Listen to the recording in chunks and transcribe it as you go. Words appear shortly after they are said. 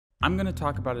I'm going to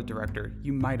talk about a director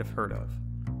you might have heard of,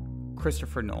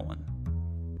 Christopher Nolan.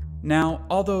 Now,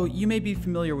 although you may be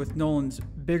familiar with Nolan's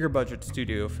bigger budget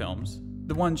studio films,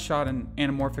 the ones shot in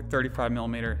anamorphic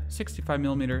 35mm,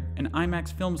 65mm, and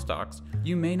IMAX film stocks,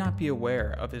 you may not be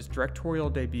aware of his directorial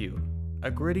debut,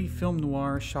 a gritty film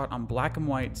noir shot on black and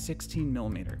white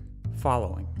 16mm,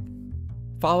 Following.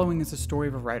 Following is the story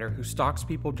of a writer who stalks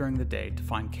people during the day to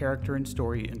find character and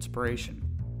story inspiration.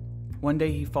 One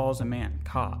day he follows a man,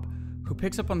 Cobb, who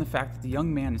picks up on the fact that the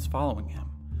young man is following him.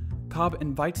 Cobb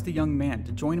invites the young man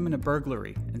to join him in a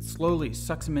burglary and slowly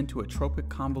sucks him into a tropic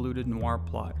convoluted noir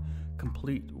plot,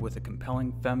 complete with a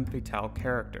compelling femme fatale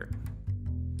character.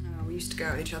 Oh, we used to go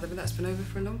at each other, but that's been over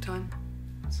for a long time.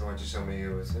 So why'd you tell me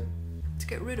you was it? To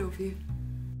get rid of you.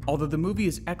 Although the movie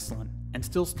is excellent and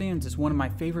still stands as one of my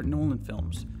favorite Nolan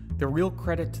films, the real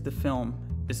credit to the film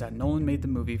is that Nolan made the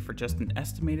movie for just an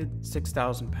estimated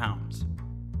 £6,000.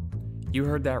 You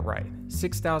heard that right,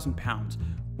 £6,000,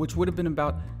 which would have been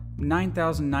about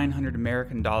 9,900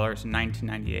 American dollars in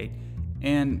 1998,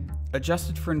 and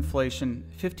adjusted for inflation,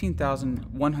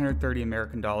 15,130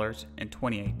 American dollars in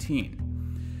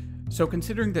 2018. So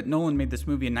considering that Nolan made this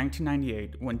movie in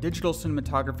 1998 when digital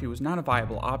cinematography was not a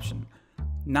viable option,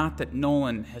 not that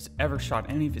Nolan has ever shot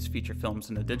any of his feature films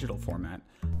in a digital format.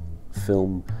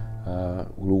 Film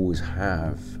will always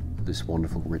have this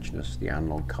wonderful richness, the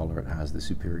analog color, it has the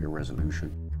superior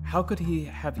resolution. How could he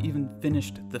have even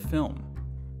finished the film?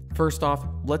 First off,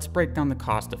 let's break down the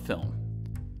cost of film.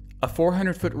 A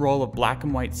 400-foot roll of black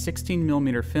and white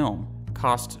 16mm film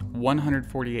costs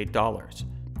 $148.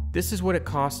 This is what it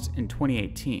costs in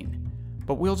 2018,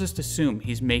 but we'll just assume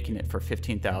he's making it for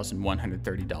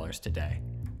 $15,130 today.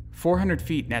 400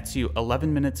 feet nets you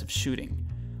 11 minutes of shooting.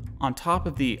 On top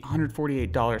of the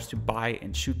 $148 to buy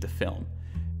and shoot the film,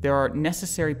 there are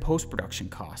necessary post-production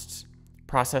costs,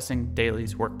 processing,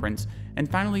 dailies, work prints,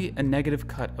 and finally a negative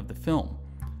cut of the film.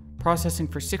 Processing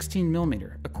for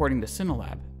 16mm, according to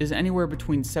Cinelab, is anywhere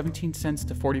between 17 cents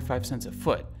to 45 cents a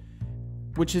foot,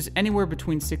 which is anywhere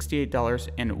between $68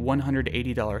 and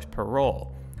 $180 per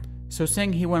roll. So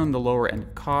saying he went on the lower end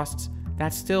of costs,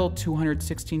 that's still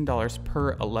 $216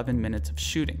 per 11 minutes of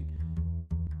shooting.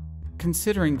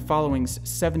 Considering Following's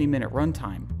 70-minute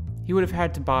runtime, he would have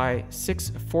had to buy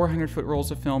 6 400-foot rolls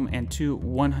of film and 2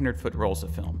 100-foot rolls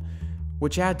of film,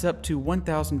 which adds up to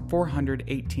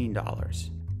 $1,418.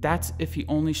 That's if he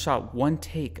only shot one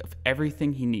take of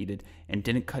everything he needed and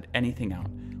didn't cut anything out,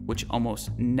 which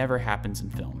almost never happens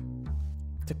in film.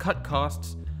 To cut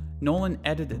costs, Nolan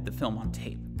edited the film on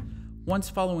tape. Once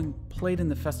Following played in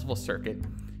the festival circuit,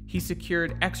 he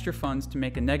secured extra funds to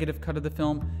make a negative cut of the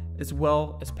film as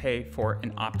well as pay for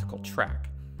an optical track.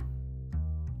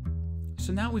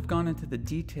 So now we've gone into the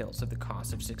details of the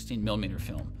cost of 16mm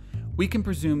film. We can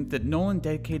presume that Nolan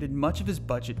dedicated much of his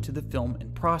budget to the film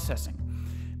and processing,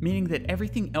 meaning that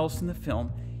everything else in the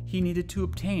film he needed to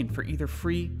obtain for either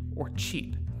free or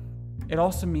cheap. It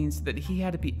also means that he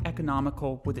had to be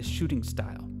economical with his shooting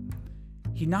style.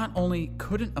 He not only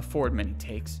couldn't afford many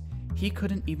takes, he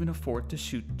couldn't even afford to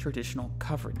shoot traditional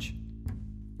coverage.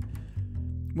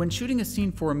 When shooting a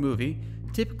scene for a movie,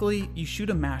 typically you shoot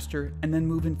a master and then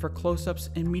move in for close-ups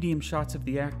and medium shots of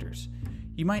the actors.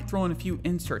 You might throw in a few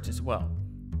inserts as well.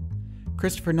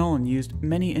 Christopher Nolan used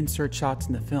many insert shots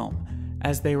in the film,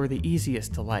 as they were the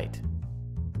easiest to light.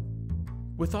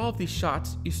 With all of these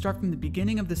shots, you start from the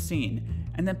beginning of the scene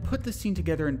and then put the scene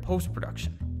together in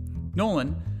post-production.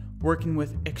 Nolan, working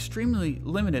with extremely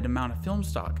limited amount of film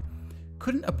stock,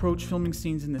 couldn't approach filming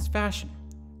scenes in this fashion.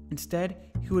 Instead,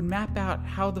 he would map out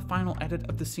how the final edit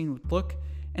of the scene would look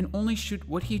and only shoot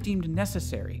what he deemed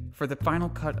necessary for the final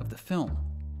cut of the film.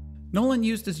 Nolan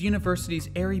used his university's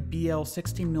Arri BL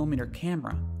 16mm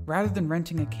camera rather than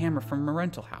renting a camera from a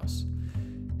rental house.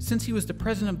 Since he was the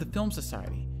president of the Film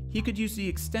Society, he could use the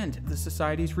extent of the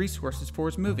society's resources for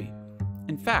his movie.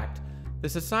 In fact, the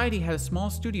society had a small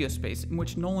studio space in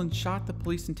which Nolan shot the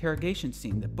police interrogation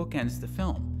scene that bookends the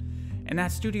film. In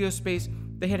that studio space,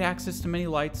 they had access to many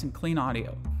lights and clean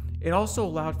audio. It also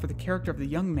allowed for the character of the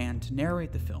young man to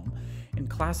narrate the film in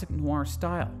classic noir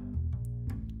style.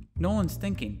 Nolan's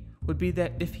thinking would be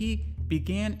that if he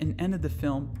began and ended the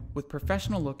film with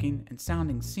professional looking and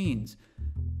sounding scenes,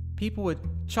 people would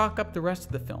chalk up the rest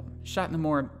of the film, shot in a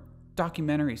more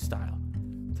documentary style,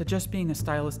 to just being a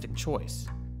stylistic choice.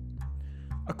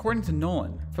 According to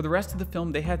Nolan, for the rest of the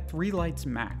film they had 3 lights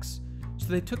max, so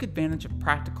they took advantage of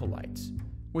practical lights,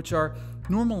 which are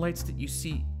normal lights that you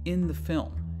see in the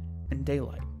film, and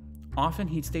daylight. Often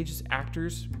he stages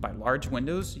actors by large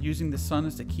windows using the sun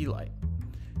as the key light.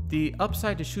 The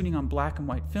upside to shooting on black and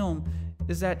white film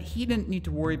is that he didn't need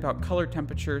to worry about color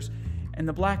temperatures, and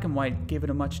the black and white gave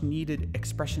it a much needed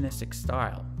expressionistic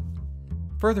style.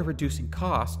 Further reducing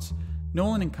costs,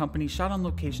 Nolan and company shot on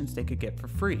locations they could get for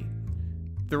free.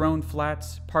 Their own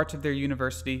flats, parts of their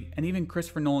university, and even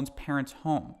Christopher Nolan's parents'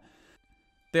 home.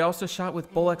 They also shot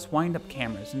with Bolex wind-up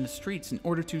cameras in the streets in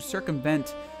order to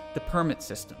circumvent the permit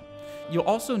system. You'll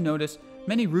also notice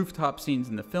many rooftop scenes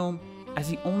in the film, as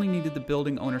he only needed the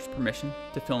building owner's permission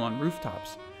to film on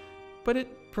rooftops. But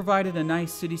it provided a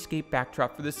nice cityscape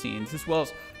backdrop for the scenes, as well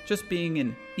as just being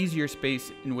an easier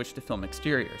space in which to film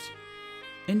exteriors.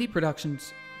 Indie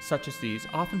productions such as these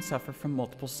often suffer from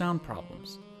multiple sound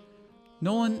problems.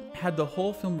 Nolan had the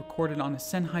whole film recorded on a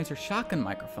Sennheiser shotgun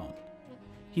microphone.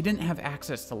 He didn't have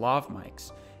access to lav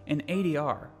mics, and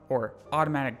ADR, or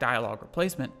automatic dialogue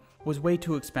replacement, was way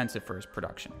too expensive for his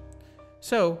production.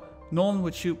 So, Nolan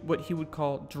would shoot what he would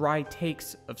call dry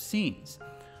takes of scenes.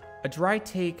 A dry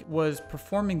take was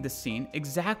performing the scene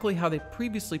exactly how they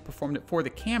previously performed it for the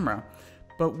camera,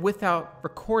 but without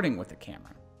recording with the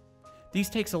camera. These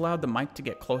takes allowed the mic to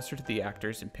get closer to the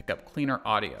actors and pick up cleaner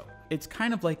audio. It's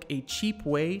kind of like a cheap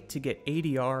way to get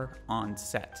ADR on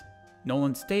set.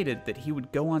 Nolan stated that he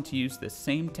would go on to use this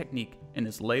same technique in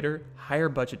his later, higher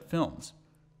budget films.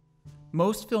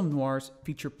 Most film noirs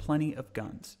feature plenty of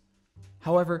guns.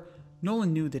 However,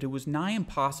 Nolan knew that it was nigh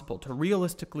impossible to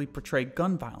realistically portray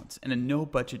gun violence in a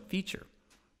no-budget feature.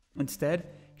 Instead,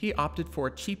 he opted for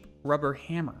a cheap rubber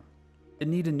hammer. It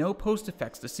needed no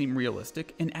post-effects to seem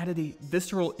realistic and added a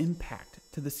visceral impact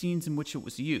to the scenes in which it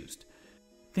was used.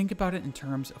 Think about it in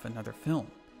terms of another film.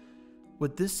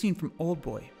 Would this scene from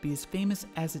Oldboy be as famous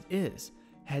as it is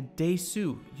had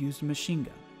Dae-Soo used a machine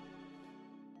gun?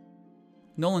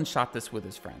 Nolan shot this with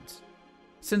his friends.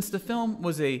 Since the film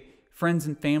was a friends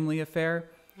and family affair,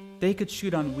 they could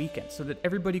shoot on weekends so that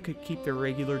everybody could keep their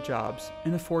regular jobs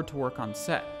and afford to work on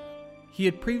set. He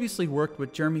had previously worked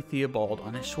with Jeremy Theobald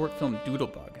on his short film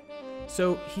Doodlebug,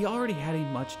 so he already had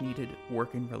a much-needed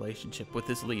working relationship with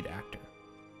his lead actor.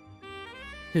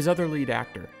 His other lead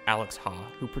actor, Alex Ha,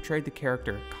 who portrayed the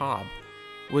character Cobb,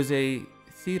 was a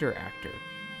theater actor,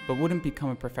 but wouldn't become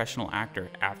a professional actor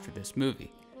after this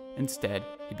movie. Instead,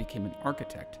 he became an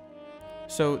architect.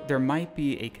 So there might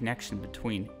be a connection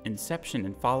between Inception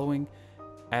and Following,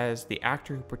 as the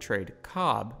actor who portrayed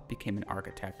Cobb became an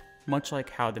architect, much like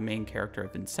how the main character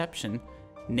of Inception,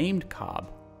 named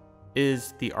Cobb,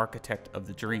 is the architect of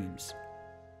the dreams.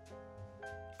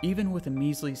 Even with a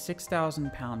measly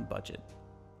 £6,000 budget,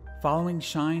 Following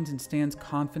shines and stands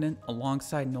confident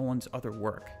alongside Nolan's other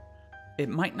work. It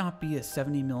might not be a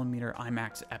 70mm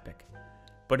IMAX epic,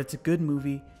 but it's a good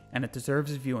movie and it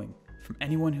deserves a viewing from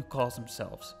anyone who calls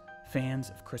themselves fans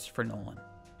of Christopher Nolan.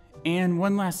 And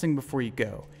one last thing before you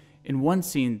go. In one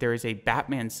scene, there is a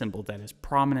Batman symbol that is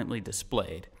prominently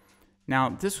displayed. Now,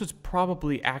 this was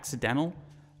probably accidental,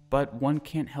 but one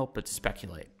can't help but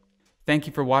speculate. Thank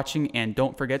you for watching, and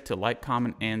don't forget to like,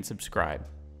 comment, and subscribe.